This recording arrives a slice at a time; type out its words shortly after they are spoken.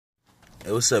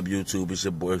Hey, what's up, YouTube? It's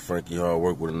your boy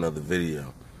Frankiehardworkshow with another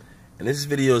video. And this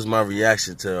video is my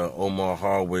reaction to Omari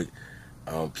Hardwick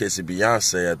kissing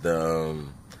Beyonce at the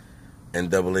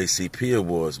NAACP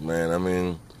Awards, man. I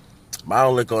mean, my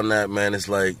outlook on that, man, is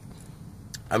like,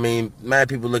 I mean, mad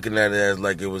people looking at it as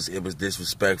like it was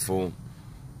disrespectful.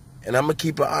 And I'm gonna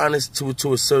keep it honest,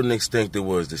 to a certain extent, it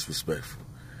was disrespectful.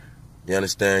 You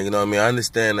understand? You know what I mean? I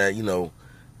understand that, you know,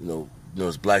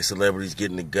 it's black celebrities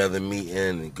getting together, meeting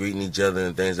and greeting each other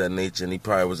and things of that nature, and he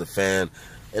probably was a fan.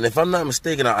 And if I'm not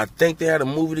mistaken, I think they had a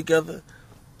movie together.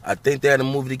 I think they had a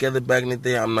movie together back in the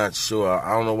day. I'm not sure.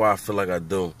 I don't know why I feel like I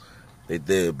do. They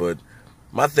did. But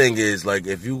my thing is, like,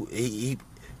 if you,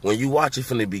 when you watch it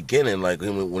from the beginning, like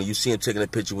when you see him taking a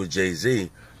picture with Jay-Z,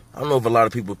 I don't know if a lot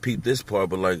of people peep this part,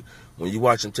 but like when you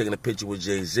watch him taking a picture with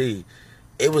Jay-Z,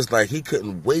 it was like he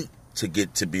couldn't wait to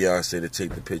get to Beyonce to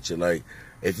take the picture. Like,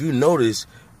 if you notice,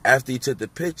 after he took the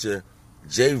picture,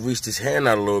 Jay reached his hand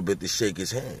out a little bit to shake his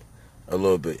hand a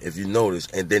little bit, if you notice.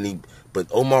 And then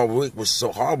but Hardwick was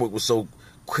so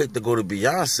quick to go to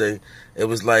Beyonce, it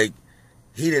was like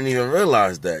he didn't even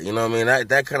realize that. You know what I mean?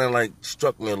 That kind of like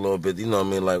struck me a little bit. You know what I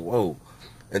mean? Like, whoa.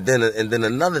 And then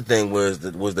another thing was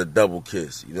the double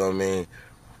kiss. You know what I mean?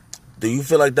 Do you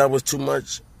feel like that was too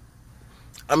much?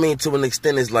 I mean, to an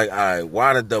extent, it's like, all right,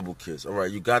 why the double kiss? All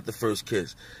right, you got the first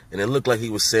kiss, and it looked like he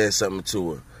was saying something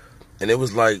to her. And it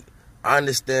was like, I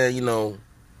understand, you know,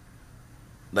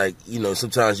 like, you know,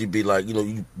 sometimes you'd be like, you know,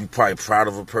 you be probably proud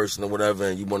of a person or whatever,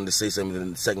 and you wanted to say something in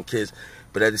the second kiss.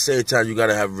 But at the same time, you got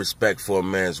to have respect for a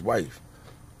man's wife.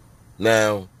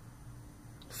 Now,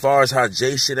 as far as how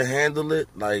Jay should have handled it,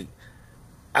 like,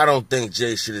 I don't think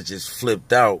Jay should have just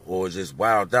flipped out or just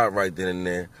wilded out right then and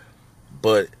there.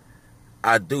 But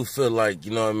I do feel like,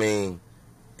 you know what I mean,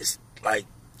 it's like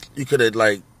you could have,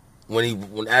 like,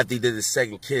 after he did the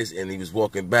second kiss and he was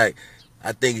walking back,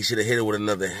 I think he should have hit him with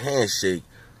another handshake.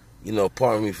 You know,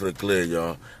 pardon me for the glare,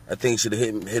 y'all. I think he should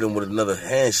have hit him with another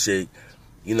handshake,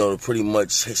 you know, to pretty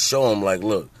much show him, like,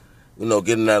 look, you know,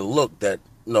 getting that look, that,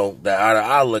 you know, that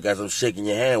eye-to-eye look as I'm shaking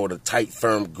your hand with a tight,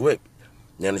 firm grip.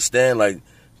 You understand? Like,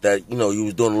 that, you know, you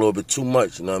was doing a little bit too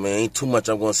much, you know what I mean? Ain't too much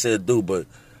I'm going to say or do, but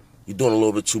you're doing a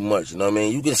little bit too much, you know what I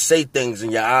mean? You can say things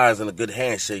in your eyes in a good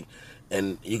handshake,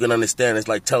 and you can understand it's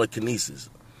like telekinesis.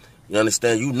 You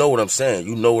understand? You know what I'm saying.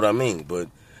 You know what I mean. But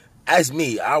as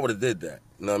me, I would have did that.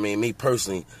 You know what I mean? Me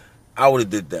personally, I would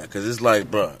have did that. Because it's like,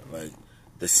 bro, like,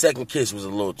 the second kiss was a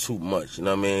little too much, you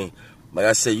know what I mean? Like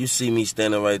I said, you see me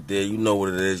standing right there, you know what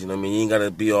it is, you know what I mean? You ain't got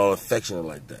to be all affectionate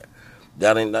like that.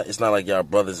 It's not like y'all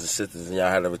brothers and sisters and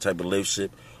y'all had every type of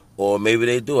relationship. Or maybe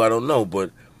they do, I don't know.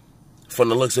 But from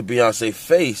the looks of Beyonce's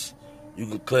face, you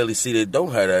can clearly see they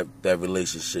don't have that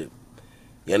relationship.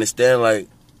 You understand?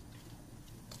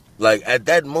 Like at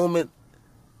that moment,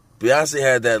 Beyonce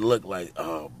had that look like,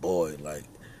 oh boy, like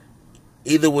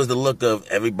either was the look of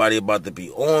everybody about to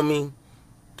be on me,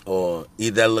 or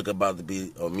either that look about to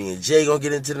be, or me and Jay gonna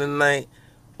get into the night,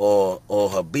 or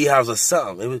her beehives or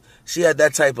something. She had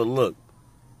that type of look.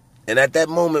 And at that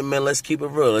moment, man, let's keep it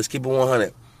real. Let's keep it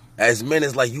 100. As men,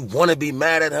 it's like you want to be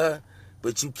mad at her,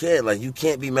 but you can't. Like, you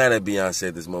can't be mad at Beyonce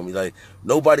at this moment. Like,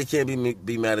 nobody can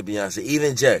be mad at Beyonce.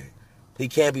 Even Jay. He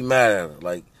can't be mad at her.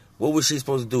 Like, what was she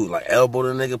supposed to do? Like, elbow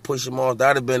the nigga, push him off? That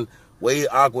would have been way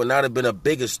awkward. That would have been a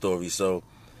bigger story. So,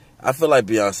 I feel like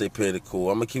Beyonce played it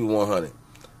cool. I'm going to keep it 100.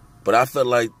 But I feel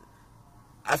like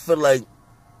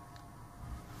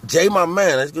Jay, my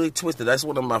man, that's really twisted. That's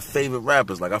one of my favorite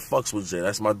rappers. Like, I fucks with Jay.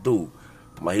 That's my dude.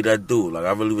 He that dude. Like,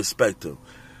 I really respect him.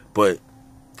 But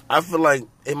I feel like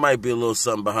it might be a little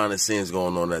something behind the scenes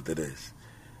going on after this.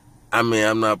 I mean,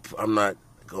 I'm not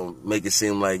gonna make it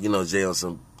seem like, you know, Jay on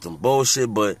some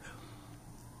bullshit, but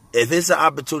if it's an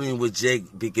opportunity where Jay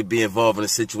could be involved in a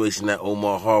situation that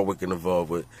Omari Hardwick can involved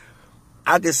with,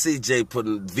 I can see Jay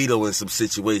putting veto in some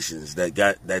situations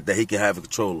that he can have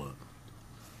control of.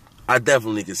 I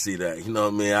definitely can see that. You know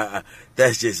what I mean?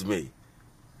 That's just me.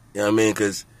 You know what I mean?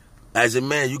 Because as a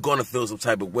man, you're going to feel some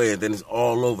type of way, and then it's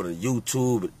all over the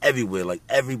YouTube and everywhere. Like,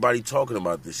 everybody talking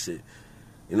about this shit.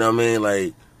 You know what I mean?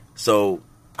 Like, so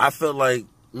I feel like,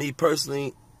 me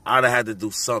personally, I'd have had to do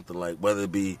something, like whether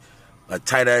it be a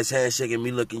tight-ass handshake and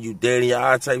me looking you dead in your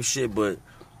eye type shit, but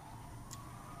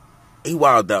he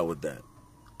wilded out with that.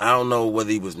 I don't know whether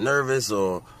he was nervous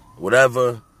or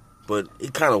whatever, but he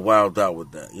kind of wilded out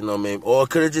with that. You know what I mean? Or it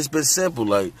could have just been simple,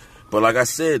 like, but like I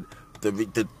said,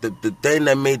 the thing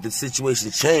that made the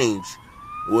situation change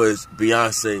was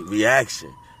Beyonce's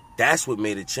reaction. That's what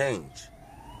made it change.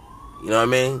 You know what I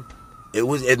mean? It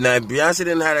was, if now if Beyonce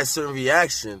didn't have that certain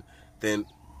reaction, then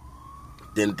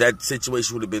that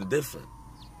situation would have been different.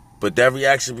 But that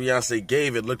reaction Beyonce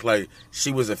gave, it looked like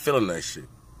she wasn't feeling that shit.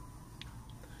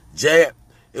 Jay,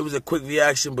 it was a quick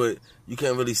reaction, but you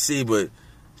can't really see. But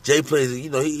Jay plays, you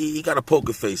know, he got a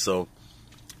poker face, so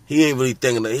he ain't really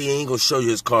thinking that. He ain't gonna show you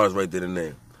his cards right then and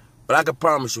there. But I can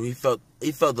promise you, he felt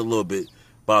a little bit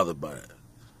bothered by that.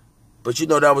 But you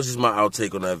know, that was just my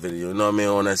outtake on that video. You know what I mean,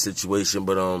 on that situation.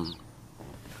 But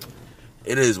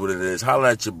it is what it is.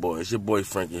 Holla at your boy. It's your boy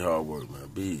Frankie Hardwork, man.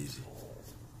 Be easy.